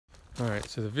Alright,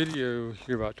 so the video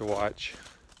you're about to watch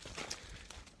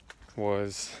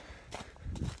was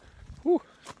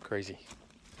crazy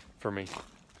for me.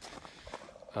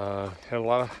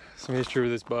 Had some history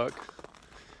with this buck.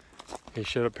 He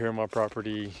showed up here on my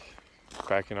property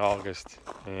back in August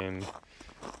and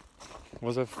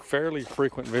was a fairly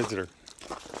frequent visitor.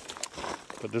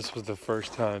 But this was the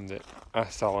first time that I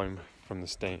saw him from the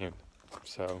stand.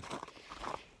 So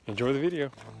enjoy the video.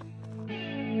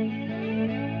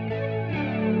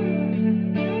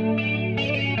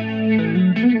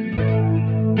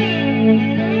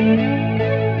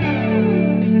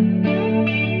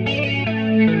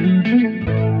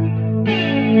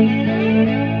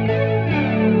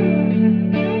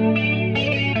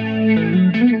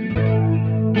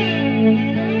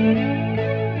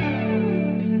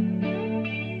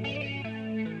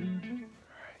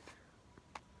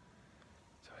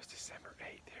 December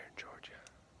 8th here in Georgia,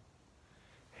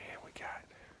 and we got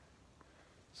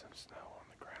some snow on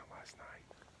the ground last night.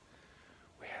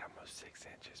 We had almost 6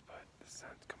 inches, but the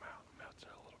sun's come out and melted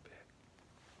a little bit.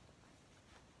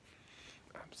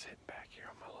 I'm sitting back here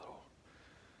on my little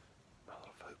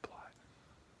food plot.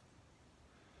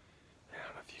 And I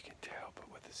don't know if you can tell, but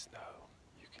with the snow,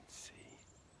 you can see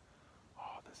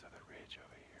all this other ridge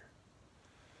over here.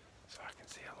 So I can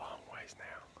see a long ways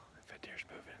now. If a deer's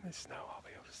moving in the snow, I'll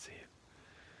be able to see it.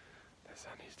 The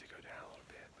sun needs to go down a little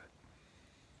bit, but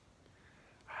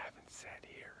I haven't sat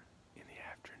here in the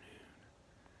afternoon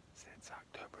since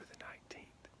October the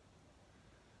 19th.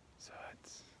 So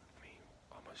that's,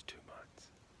 almost 2 months.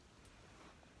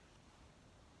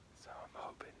 So I'm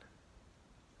hoping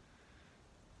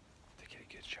to get a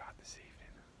good shot this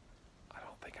evening. I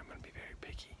don't think I'm going to be very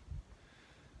picky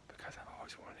because I've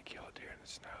always wanted to kill a deer in the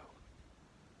snow.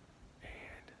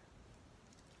 And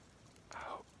I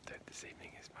hope that this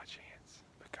evening is my chance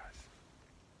because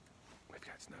we've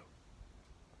got snow.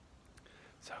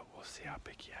 So we'll see how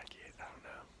picky I get. I don't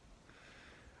know.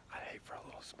 I'd hate for a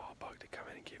little small bug to come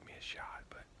in and give me a shot,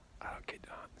 but I don't get to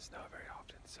hunt in the snow very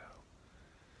often, so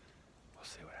we'll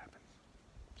see what happens.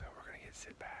 So we're going to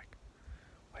sit back,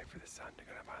 wait for the sun to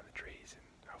go down behind the trees, and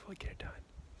hopefully get it done.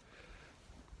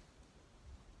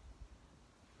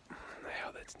 The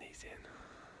hell that sneeze in.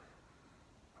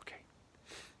 Okay,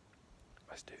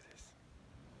 let's do this.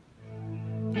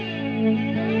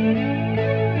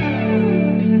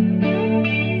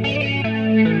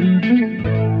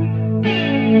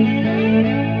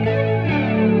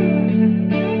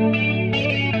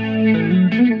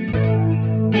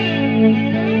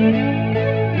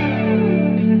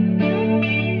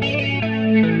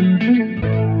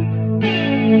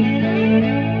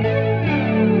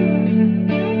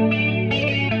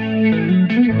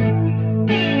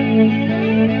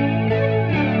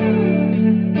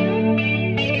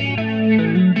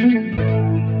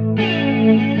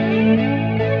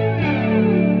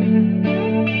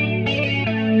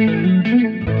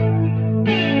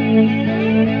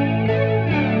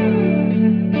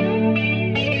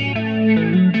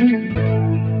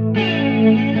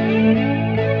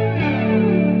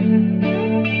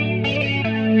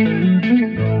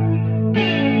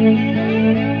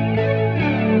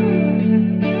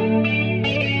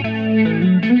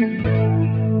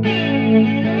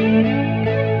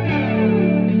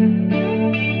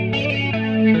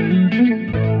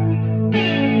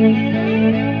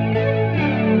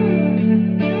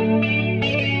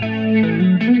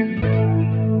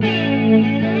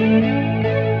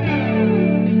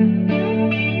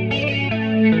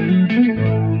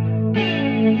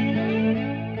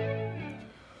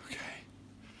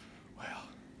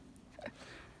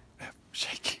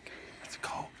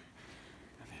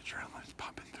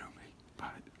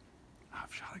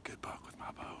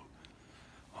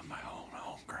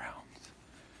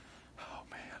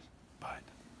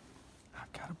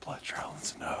 Blood trail in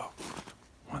snow.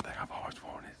 One thing I've always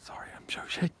wanted. Sorry, I'm so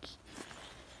shaky.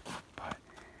 But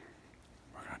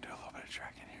we're gonna do a little bit of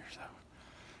tracking here, so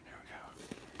here we go.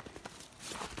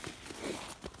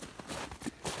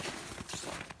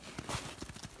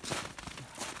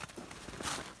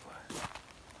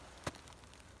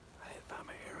 I didn't find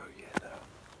my arrow yet, though.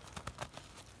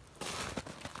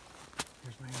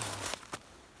 Here's my arrow.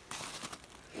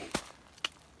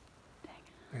 Dang.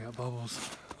 I got bubbles.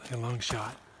 Like a long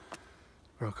shot.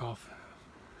 Broke off.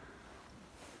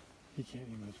 He can't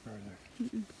get much further.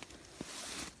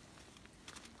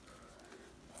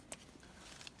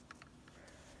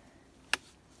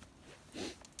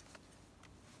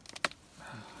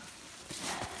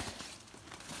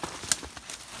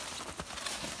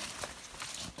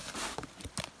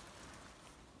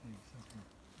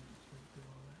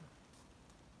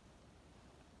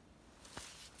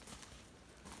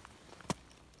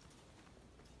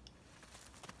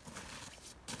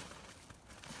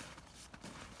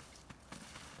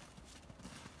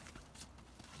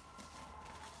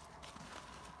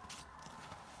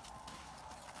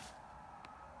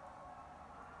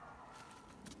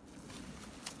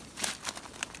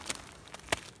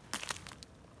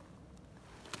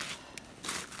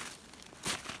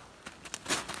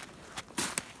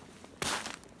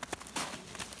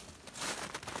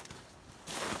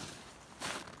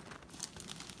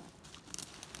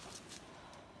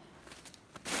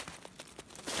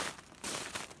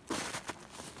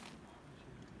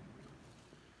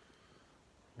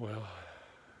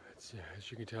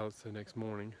 As you can tell, it's the next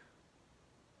morning.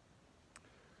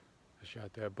 I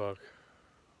shot that buck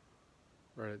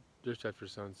right just after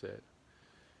sunset.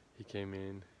 He came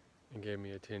in and gave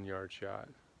me a 10-yard shot.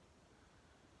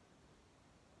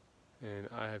 And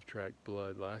I have tracked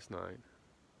blood last night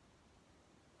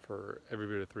for every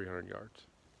bit of 300 yards.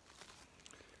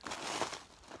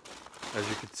 As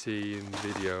you could see in the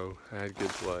video, I had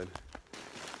good blood.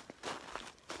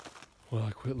 Well,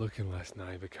 I quit looking last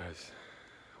night because,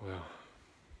 well,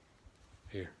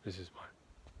 here, this is mine.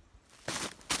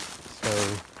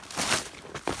 So,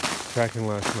 tracking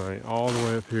last night, all the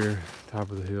way up here,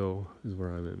 top of the hill is where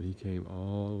I met him. He came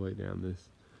all the way down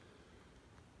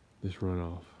this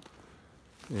runoff.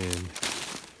 And,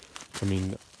 I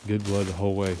mean, good blood the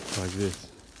whole way, like this.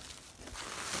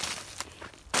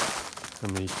 I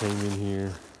mean, he came in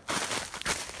here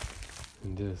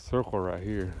and did a circle right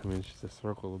here. I mean, it's just a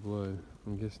circle of blood.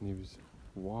 I'm guessing he was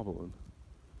wobbling.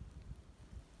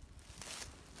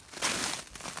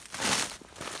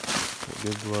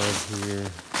 Good blood here.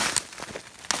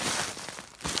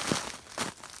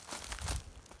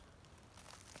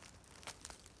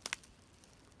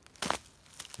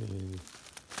 And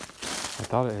I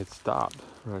thought it had stopped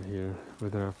right here,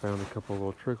 but then I found a couple of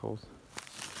little trickles.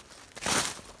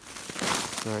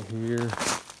 Right here.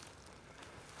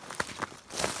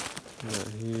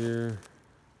 Right here.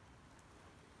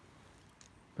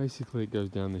 Basically, it goes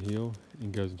down the hill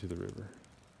and goes into the river.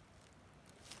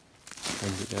 I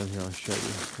can get down here, I'll show you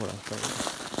what I found.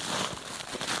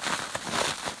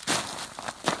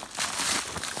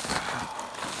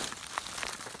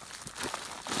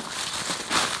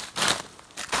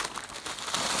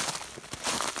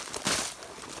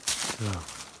 So,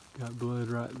 got blood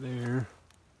right there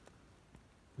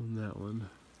on that one.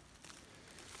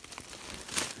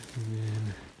 And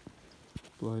then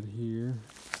blood here,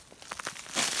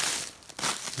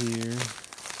 here.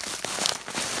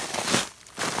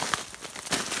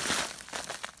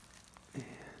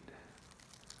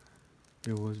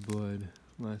 There was blood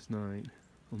last night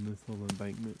on this little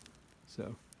embankment,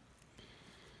 so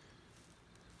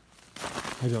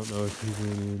I don't know if he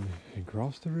went in and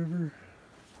crossed the river,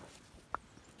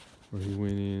 or he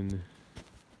went in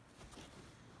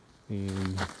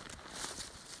and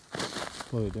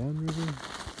flowed down the river.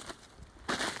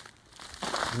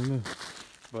 I don't know.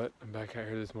 But I'm back out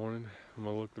here this morning. I'm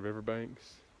gonna look the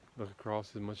riverbanks, look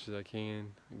across as much as I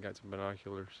can, and got some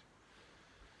binoculars.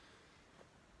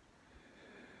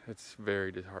 It's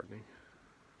very disheartening.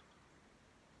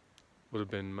 Would have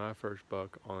been my first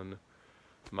buck on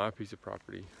my piece of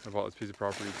property. I bought this piece of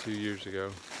property 2 years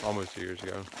ago, almost 2 years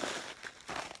ago.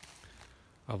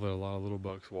 I've let a lot of little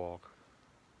bucks walk,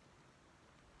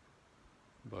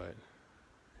 but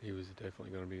he was definitely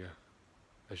going to be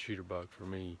a shooter buck for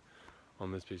me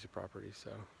on this piece of property.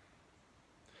 So,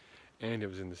 and it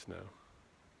was in the snow,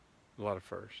 a lot of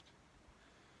first.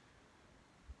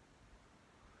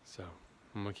 So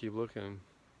I'm gonna keep looking.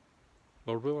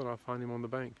 Lord willing, I'll find him on the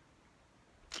bank.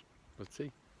 Let's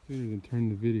see. I didn't even turn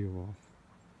the video off,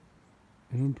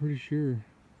 and I'm pretty sure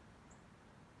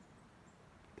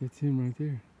that's him right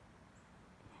there.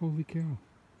 Holy cow!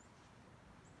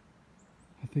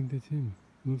 I think that's him.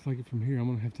 It looks like it from here. I'm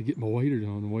gonna have to get my waders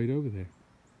on and wade over there.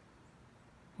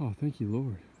 Oh, thank you,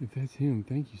 Lord. If that's him,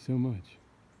 thank you so much.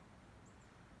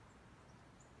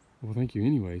 Well, thank you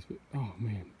anyways, but oh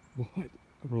man, what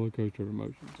a roller coaster of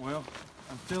emotions. Well,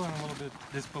 I'm feeling a little bit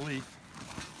of disbelief,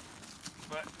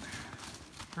 but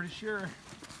pretty sure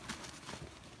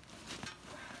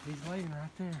he's laying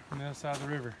right there on the other side of the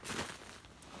river.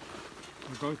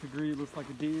 We both agree it looks like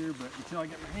a deer, but until I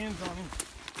get my hands on him,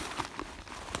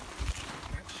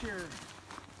 I'm not sure.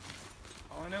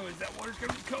 All I know is that water's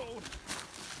gonna be cold,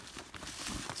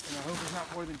 and I hope it's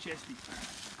not more than chest deep.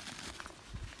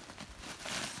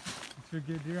 It's a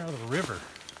good deer out of the river.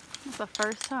 It's a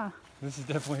first, huh? This is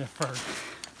definitely a first.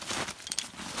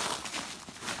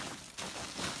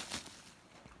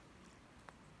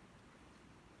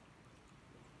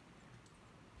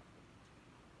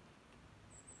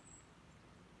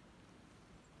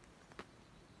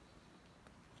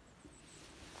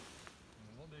 A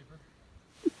little deeper.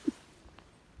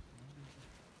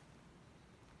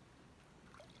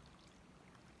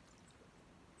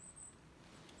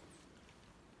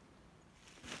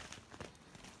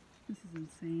 This is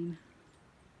insane.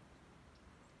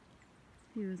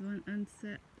 He was one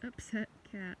upset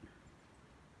cat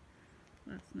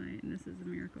last night, and this is a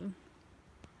miracle.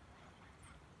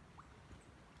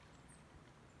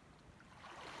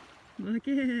 Look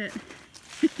at it.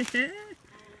 Holy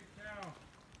cow.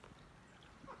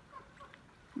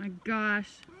 My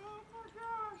gosh. Oh my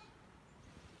gosh.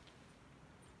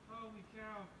 Holy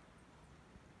now.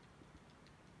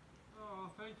 Oh,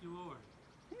 thank you, Lord.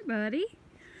 Hey, buddy.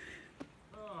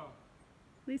 Oh.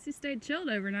 At least he stayed chilled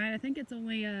overnight. I think it's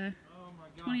only Oh my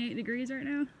God. 28 degrees right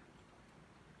now.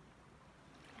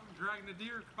 I'm dragging the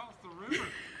deer across the river.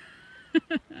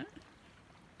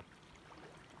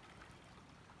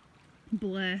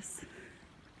 Bless.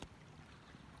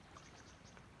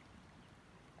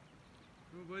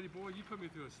 Oh, buddy boy, you put me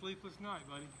through a sleepless night,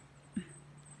 buddy.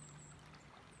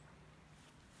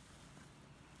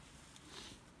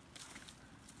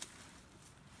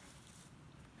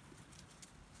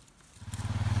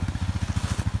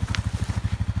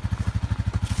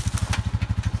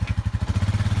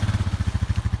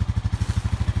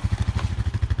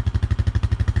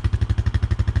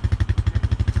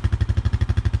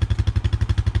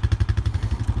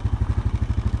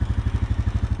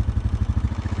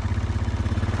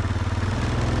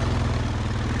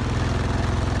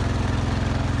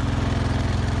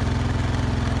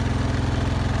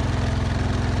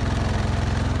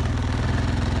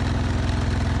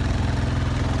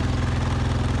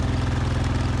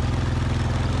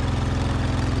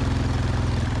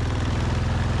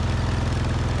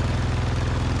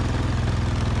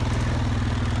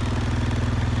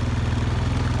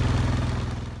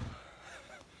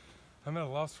 I'm at a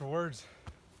loss for words.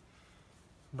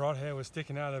 Broadhead was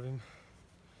sticking out of him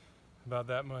about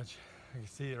that much. I can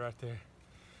see it right there.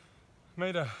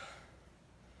 Made a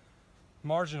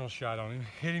marginal shot on him.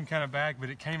 Hit him kind of back, but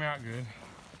it came out good.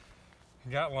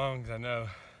 He got lungs, I know.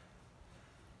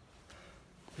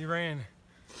 He ran.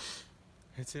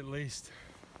 It's at least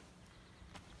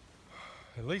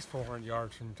 400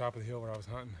 yards from the top of the hill where I was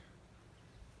hunting.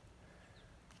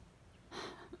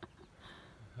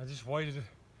 I just waited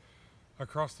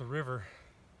across the river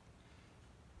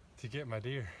to get my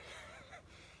deer.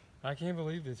 I can't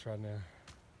believe this right now.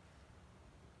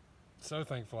 So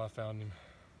thankful I found him.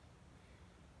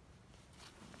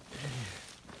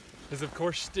 He is of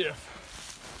course stiff.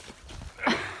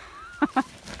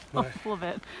 Full of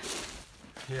it.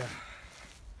 Yeah.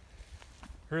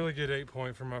 Really good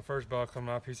 8-point for my first buck on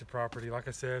my piece of property. Like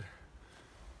I said,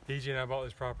 EJ and I bought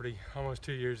this property almost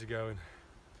 2 years ago, and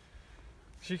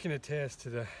she can attest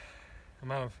to the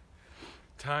amount of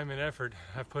time and effort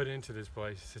I've put into this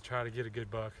place to try to get a good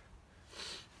buck.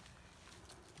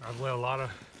 I've let a lot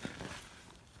of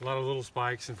little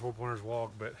spikes and 4-pointers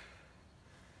walk, but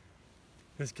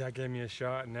this guy gave me a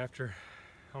shot, and after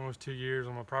almost 2 years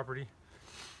on my property,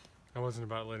 I wasn't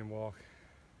about to let him walk.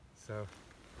 So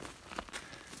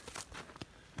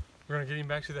we're gonna get him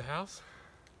back to the house,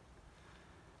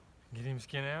 get him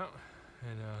skinned out,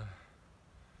 and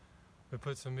we'll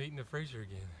put some meat in the freezer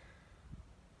again.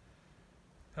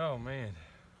 Oh man,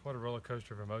 what a roller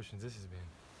coaster of emotions this has been.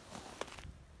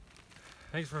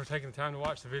 Thanks for taking the time to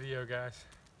watch the video, guys.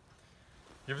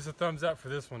 Give us a thumbs up for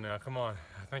this one now, come on.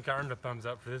 I think I earned a thumbs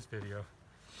up for this video.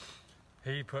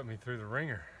 He put me through the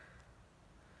ringer.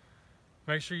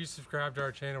 Make sure you subscribe to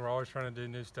our channel, we're always trying to do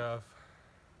new stuff.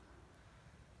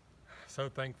 So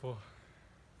thankful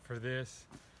for this.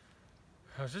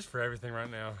 Just for everything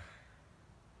right now.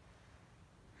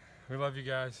 We love you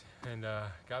guys, and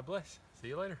God bless. See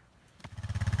you later.